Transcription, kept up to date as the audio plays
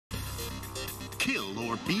Kill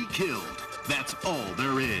or be killed. That's all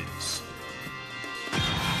there is.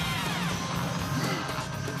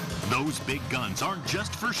 Those big guns aren't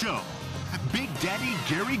just for show. Big Daddy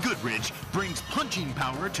Gary Goodridge brings punching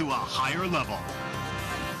power to a higher level.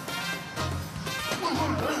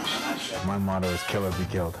 My motto is kill or be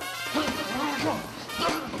killed.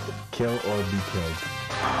 Kill or be killed.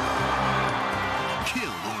 Kill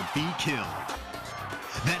or be killed.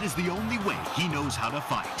 That is the only way he knows how to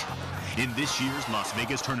fight. In this year's Las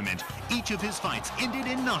Vegas tournament, each of his fights ended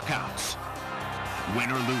in knockouts.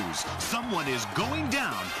 Win or lose, someone is going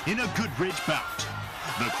down in a Goodridge bout.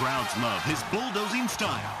 The crowds love his bulldozing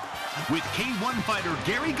style. With K1 fighter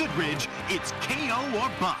Gary Goodridge, it's KO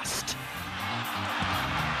or bust.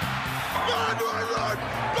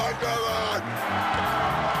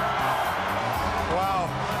 Wow,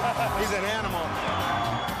 he's an animal.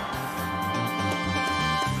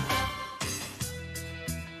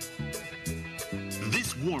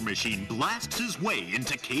 This war machine blasts his way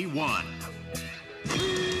into K1.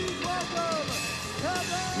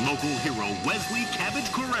 Local hero Wesley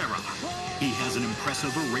Correira. He has an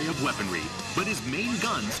impressive array of weaponry, but his main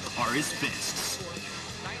guns are his fists.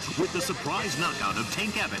 With the surprise knockout of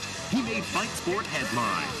Tank Abbott, he made Fight Sport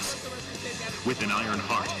headlines. With an iron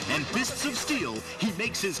heart and fists of steel, he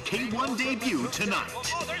makes his K1 debut tonight.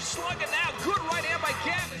 Oh, they're slugging now. Good right hand by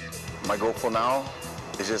Cabot. My goal for now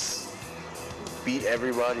is just beat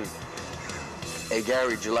everybody. Hey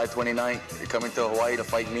Gary, July 29th, you're coming to Hawaii to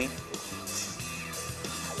fight me?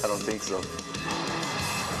 I don't think so.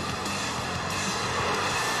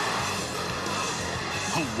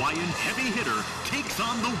 Hawaiian heavy hitter takes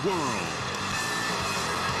on the world.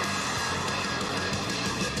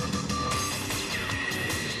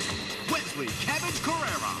 Wesley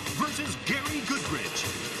Correira versus Gary Goodridge.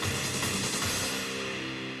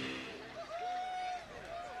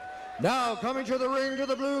 Now coming to the ring to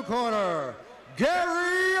the blue corner,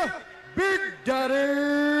 Gary Big Daddy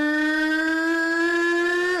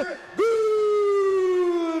Goodridge.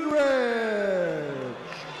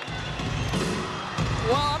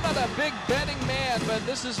 Well, I'm not a big betting man, but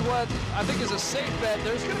this is what I think is a safe bet.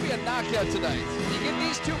 There's going to be a knockout tonight. You get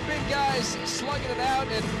these two big guys slugging it out,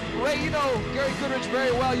 and Ray, you know Gary Goodridge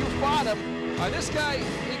very well. You fought him. This guy,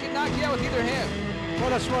 he can knock you out with either hand. Well,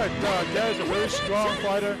 that's right. Gary's a very strong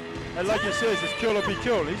fighter. And like you said, it's kill or be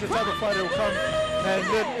killed. He's the type of fighter who will come and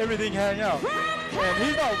let everything hang out. And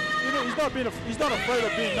he's not, he's not afraid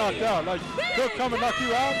of being knocked out. Like he'll come and knock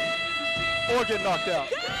you out or get knocked out.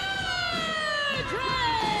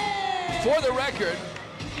 For the record,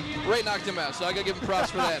 Ray knocked him out, so I gotta give him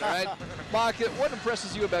props for that. All right, Mark, what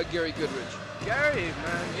impresses you about Gary Goodridge? Gary,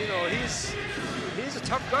 man, you know he's a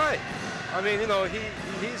tough guy. I mean, you know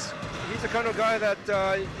he's the kind of guy that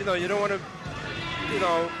you know you don't want to, you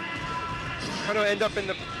know, kind of end up in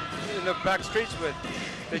the back streets with,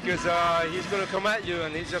 because he's going to come at you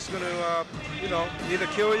and he's just going to you know, either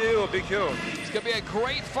kill you or be killed. It's going to be a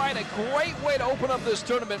great fight, a great way to open up this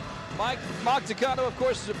tournament. Mark Takano, of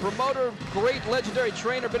course, is a promoter, great legendary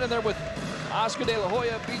trainer, been in there with Oscar De La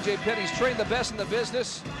Hoya, BJ Penn. He's trained the best in the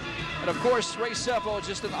business. And of course, Ray Seppo,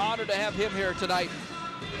 just an honor to have him here tonight.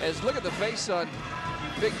 As look at the face on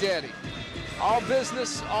Big Daddy. All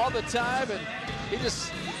business, all the time, and he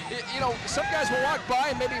just, you know, some guys will walk by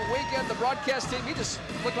and maybe wink at the broadcast team. He just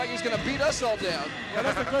looked like he's going to beat us all down. Yeah,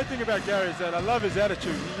 that's the great thing about Gary is that I love his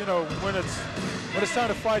attitude. You know, when it's time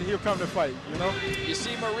to fight, he'll come to fight, you know? You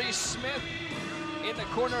see Maurice Smith in the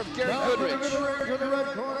corner of Gary Now Goodridge. coming to the ring to the red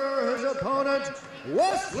corner, his opponent,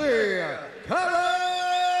 Wesley Correira.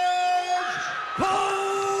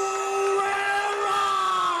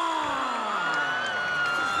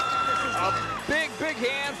 Big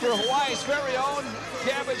hand for Hawaii's very own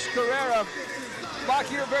Cabbage Correira. Bach,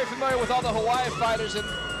 you're very familiar with all the Hawaii fighters, and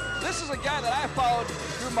this is a guy that I followed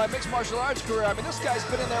through my mixed martial arts career. I mean, this guy's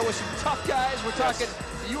been in there with some tough guys. We're talking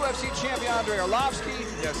UFC champion Andrei Arlovsky,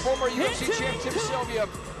 former UFC champ Tim Sylvia.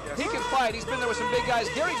 He can fight. He's been there with some big guys.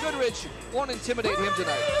 Gary Goodridge won't intimidate him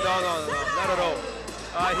tonight. No, not at all.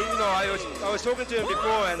 You know, I was talking to him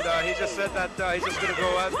before, and he just said that he's just going to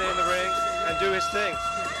go out there in the ring and do his thing.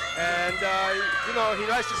 And you know, he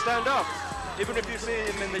likes to stand up. Even if you see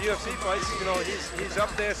him in the UFC fights, you know, he's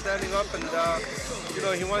up there standing up, and you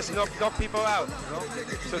know, he wants to knock people out. You know?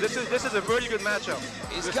 So this is a really good matchup.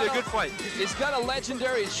 It's a good fight. He's got a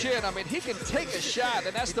legendary chin. I mean, he can take a shot,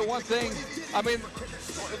 and that's the one thing. I mean,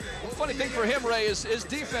 the funny thing for him, Ray, is his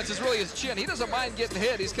defense is really his chin. He doesn't mind getting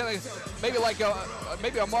hit. He's kind of maybe like a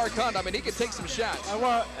Mark Hunt. I mean, he can take some shots.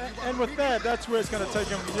 Well, and with that's where it's going to take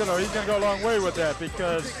him. You know, he's going to go a long way with that,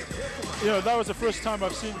 because you know, that was the first time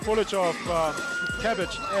I've seen footage of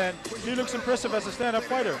Cabbage, and he looks impressive as a stand-up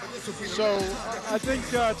fighter. So I think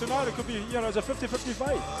tonight it could be, you know, it's a 50-50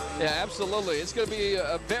 fight. Yeah, absolutely. It's going to be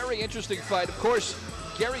a very interesting fight. Of course,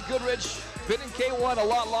 Gary Goodridge, been in K1 a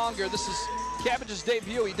lot longer. This is Cabbage's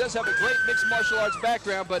debut. He does have a great mixed martial arts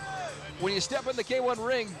background, but when you step in the K1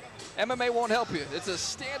 ring, MMA won't help you. It's a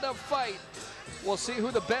stand-up fight. We'll see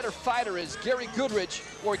who the better fighter is, Gary Goodridge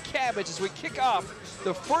or Cabbage, as we kick off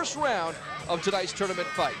the first round of tonight's tournament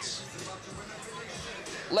fights.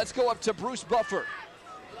 Let's go up to Bruce Buffer.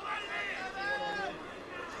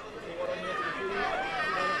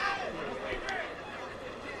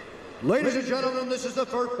 Ladies and gentlemen, this is the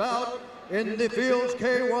first bout in the Fields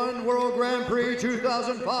K1 World Grand Prix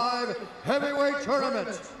 2005 Heavyweight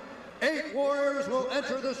Tournament. 8 warriors will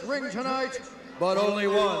enter this ring tonight, but only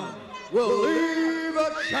one will leave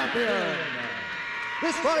a champion.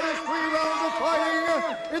 This fight is 3 rounds of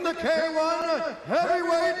fighting in the K1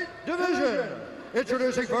 Heavyweight Division.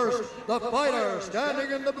 Introducing first, the fighter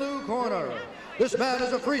standing in the blue corner. This man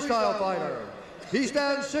is a freestyle fighter. He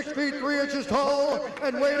stands 6 feet 3 inches tall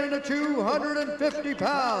and weighs in at 250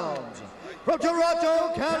 pounds. From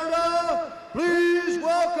Toronto, Canada, please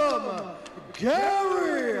welcome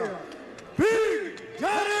Gary Big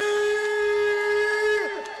Daddy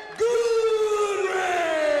Goodridge.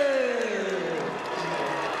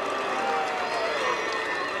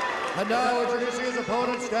 And now introducing his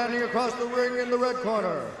opponent standing across the ring in the red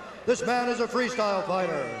corner. This man is a freestyle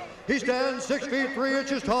fighter. He stands 6 feet 3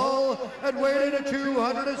 inches tall and weighs in at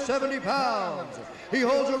 270 pounds. He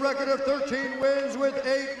holds a record of 13 wins with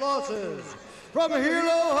 8 losses. From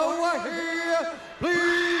Hilo, Hawaii,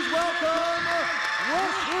 please welcome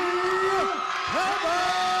Wesley Correira.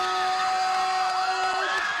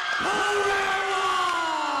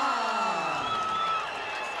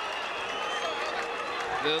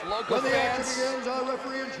 The local when the action fans, begins, our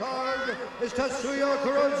referee in charge is Tetsuya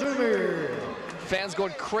Kurozumi. fans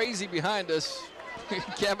going crazy behind us.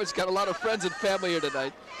 Cabbage got a lot of friends and family here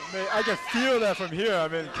tonight. Man, I can feel that from here. I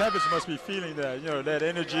mean, Cabbage must be feeling that, you know, that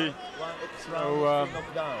energy. So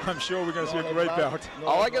I'm sure we're going to see a great bout.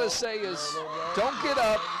 All I got to say is, don't get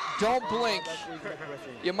up, don't blink.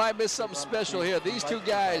 You might miss something special here. These two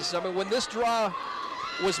guys, I mean, when this draw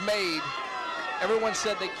was made, everyone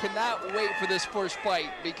said they cannot wait for this first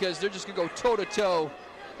fight because they're just going to go toe-to-toe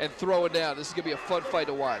and throw it down. This is going to be a fun fight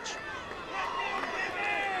to watch.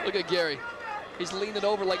 Look at Gary. He's leaning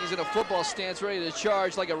over like he's in a football stance, ready to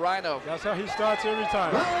charge like a rhino. That's how he starts every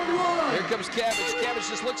time. Here comes Cabbage. Cabbage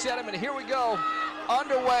just looks at him, and here we go.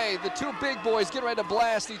 Underway. The two big boys getting ready to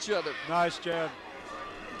blast each other. Nice jab.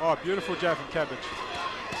 Oh, beautiful jab from Cabbage.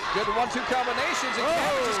 Good 1-2 combinations, and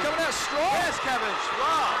Cabbage is coming out strong. Yes, Cabbage.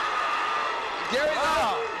 Wow.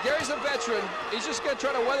 Gary's a veteran. He's just going to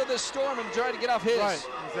try to weather this storm and try to get off his. Right,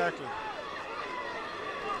 exactly.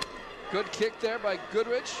 Good kick there by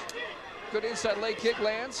Goodridge. Good inside leg kick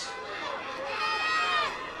lands.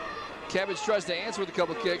 Cabbage tries to answer with a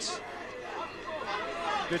couple kicks.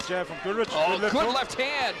 Good jab from Goodridge. Oh, good left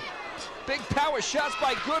hand. Big power shots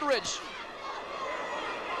by Goodridge.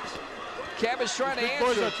 Cabbage trying to answer.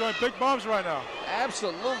 Boys are throwing big bombs right now.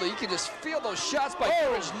 Absolutely. You can just feel those shots by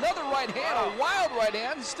Goodridge. Another right hand, a wild right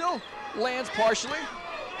hand. Still lands partially.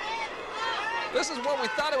 This is what we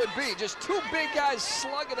thought it would be. Just two big guys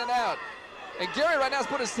slugging it out. And Gary right now has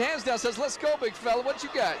put his hands down, says, let's go, big fella. What you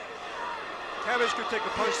got? Cabbage could take a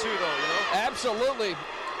punch too, though, you know? Absolutely.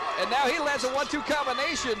 And now he lands a 1-2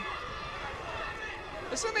 combination.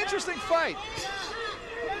 It's an interesting fight.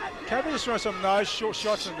 Cabbage is throwing some nice short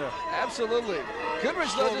shots in there. Absolutely.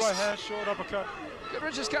 Goodridge, though, Short right hand, short uppercut.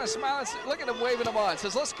 Goodridge just kind of smiling. Look at him waving them on.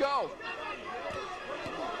 Says, let's go.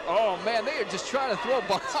 Oh, man, they are just trying to throw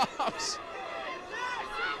bombs.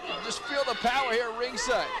 Just feel the power here at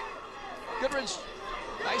ringside. Goodridge,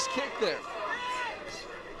 nice kick there.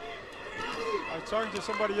 I was talking to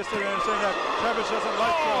somebody yesterday and saying that Cabbage doesn't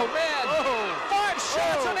like man. 5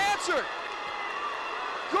 shots unanswered.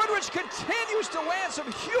 Goodridge continues to land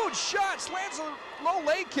some huge shots, lands a low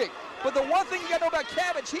leg kick. But the one thing you got to know about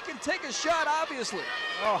Cabbage, he can take a shot, obviously.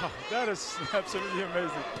 Oh, that is absolutely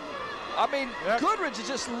amazing. I mean, Goodridge is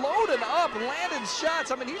just loading up, landing shots.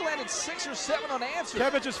 I mean, he landed 6 or 7 unanswered.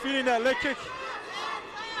 Cabbage is feeling that leg kick.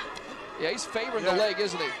 Yeah, he's favoring the leg,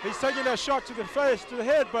 isn't he? He's taking that shot to the face, to the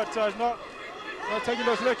head, but he's not taking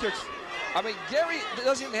those leg kicks. I mean, Gary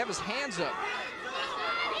doesn't even have his hands up.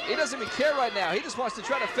 He doesn't even care right now. He just wants to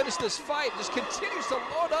try to finish this fight. Just continues to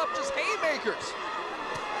load up, just haymakers.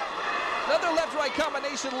 Another left-right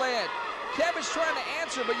combination land. Cabbage trying to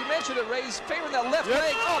answer, but you mentioned it, Ray. He's favoring that left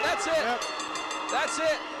leg. Oh, that's it. That's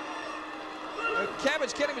it.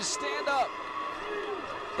 Cabbage can't even stand up.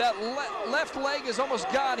 That left leg is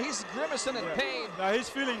almost gone. He's grimacing in pain. Now he's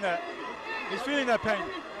feeling that. He's feeling that pain.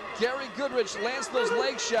 Gary Goodridge lands those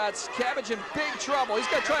leg shots. Cabbage in big trouble. He's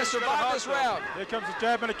got to try to survive this round. Here comes a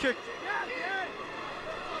jab and a kick.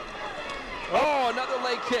 Oh, another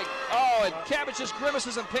leg kick. Oh, and Cabbage just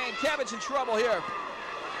grimaces in pain. Cabbage in trouble here.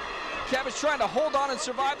 Cabbage trying to hold on and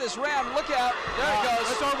survive this round. Look out. There it goes.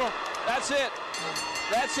 That's over. That's it.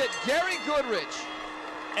 That's it. Gary Goodridge.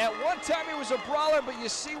 At one time he was a brawler, but you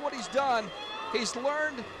see what he's done. He's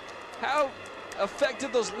learned how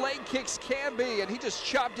effective those leg kicks can be, and he just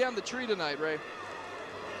chopped down the tree tonight, Ray.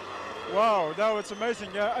 Wow, that was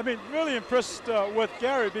amazing. I mean, really impressed with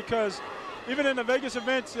Gary, because even in the Vegas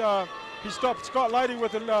event, he stopped Scott Lighty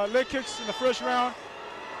with the leg kicks in the first round,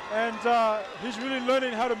 and he's really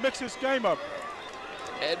learning how to mix his game up.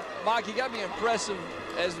 And Mark, you got to be impressive,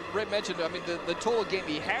 as Ray mentioned. I mean, the total game,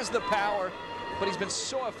 he has the power, but he's been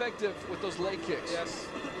so effective with those leg kicks. Yes,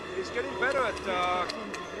 he's getting better at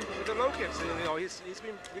with the low kicks. And, you know, you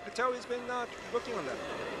could tell he's been working on that.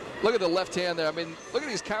 Look at the left hand there. I mean, look at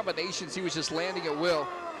these combinations he was just landing at will.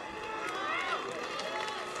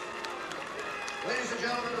 Ladies and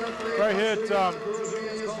gentlemen, Right here,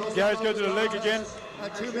 Gary's go to the leg again.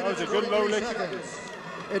 That was a good low leg kick.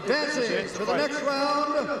 Advancing to the next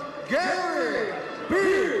round, Gary B.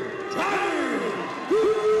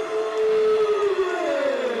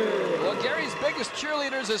 Well, Gary's biggest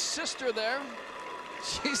cheerleader is his sister there.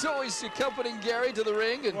 She's always accompanying Gary to the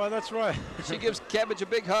ring, and well, that's right. she gives Cabbage a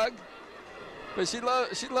big hug. But she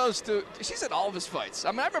loves to. She's at all of his fights.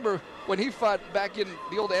 I mean, I remember when he fought back in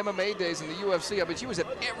the old MMA days in the UFC. I mean, she was at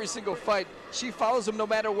every single fight. She follows him no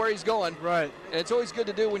matter where he's going. Right. And it's always good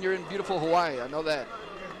to do when you're in beautiful Hawaii. I know that.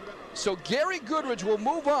 So Gary Goodridge will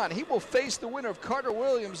move on. He will face the winner of Carter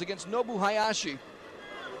Williams against Nobu Hayashi.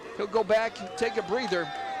 He'll go back, take a breather,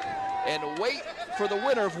 and wait for the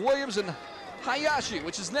winner of Williams and Hayashi,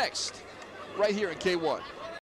 which is next, right here in K1.